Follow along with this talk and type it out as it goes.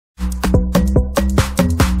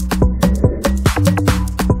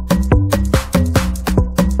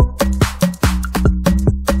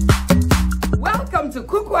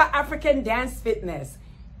African Dance Fitness.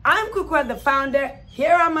 I'm KUKUWA, the founder.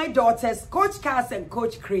 Here are my daughters, Coach Cass and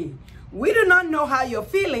Coach Cree. We do not know how you're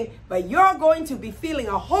feeling, but you're going to be feeling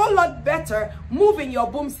a whole lot better moving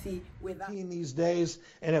your Boombsey with us. These days,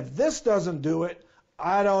 and if this doesn't do it,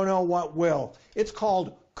 I don't know what will. It's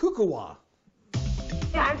called KUKUWA.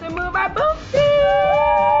 Time to move our Boombsey!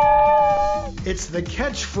 It's the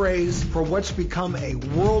catchphrase for what's become a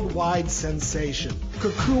worldwide sensation.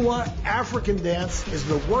 KUKUWA African Dance is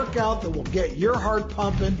the workout that will get your heart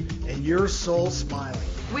pumping and your soul smiling.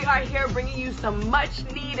 We are here bringing you some much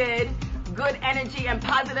needed good energy and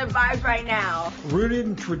positive vibes right now. Rooted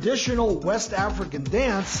in traditional West African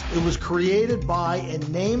dance, it was created by and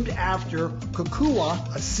named after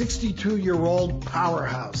KUKUWA, a 62-year-old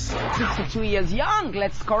powerhouse. 62 years young,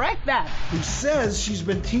 let's correct that. Who says she's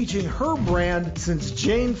been teaching her brand since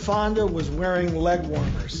Jane Fonda was wearing leg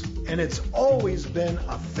warmers. And it's always been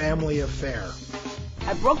a family affair.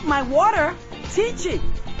 I broke my water teaching.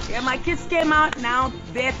 Yeah, my kids came out, now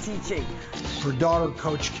they're teaching. Her daughter,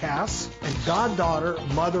 Coach Cass, and goddaughter,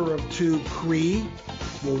 mother of two, Cree,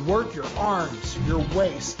 will work your arms, your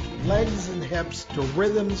waist, legs, and hips to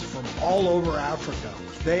rhythms from all over Africa.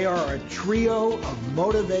 They are a trio of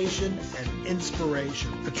motivation and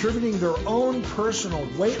inspiration, attributing their own personal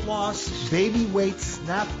weight loss, baby weight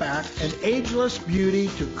snapback, and ageless beauty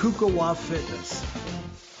to KUKUWA Fitness.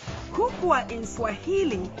 KUKUWA in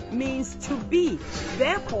Swahili means to be,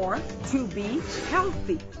 therefore to be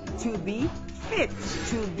healthy, to be fit,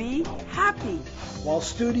 to be happy. While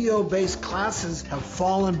studio-based classes have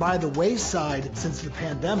fallen by the wayside since the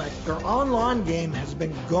pandemic, their online game has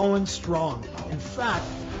been going strong. In fact,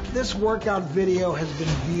 this workout video has been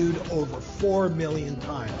viewed over 4 million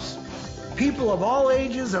times. People of all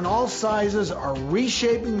ages and all sizes are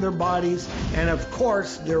reshaping their bodies and, of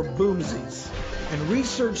course, their boomsies. And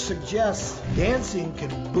research suggests dancing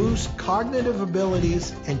can boost cognitive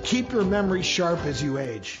abilities and keep your memory sharp as you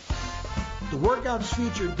age. The workouts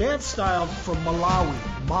feature dance styles from Malawi,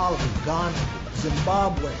 Mali, Ghana,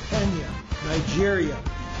 Zimbabwe, Kenya, Nigeria.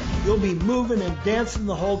 You'll be moving and dancing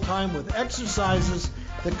the whole time with exercises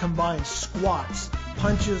that combine squats,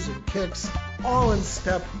 punches, and kicks, all in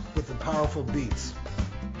step with the powerful beats.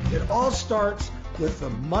 It all starts with the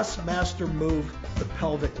must-master move, the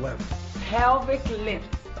pelvic lift. Pelvic lift.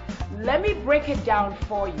 Let me break it down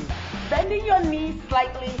for you. Bending your knees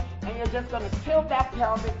slightly, and you're just going to tilt that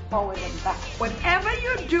pelvic forward and back. Whatever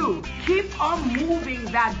you do, keep on moving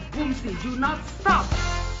that Boombsey. Do not stop.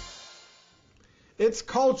 It's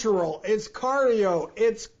cultural, it's cardio,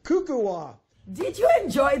 it's KUKUWA. Did you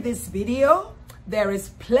enjoy this video? There is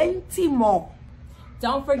plenty more.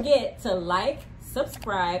 Don't forget to like,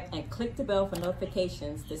 subscribe, and click the bell for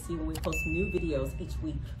notifications to see when we post new videos each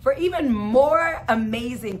week. For even more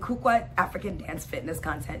amazing KUKUWA African Dance Fitness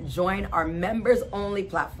content, join our members-only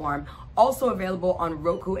platform, also available on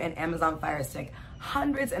Roku and Amazon Fire Stick.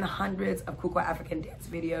 Hundreds and hundreds of KUKUWA African Dance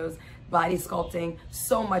videos, body sculpting,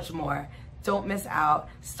 so much more. Don't miss out.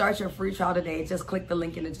 Start your free trial today. Just click the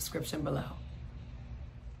link in the description below.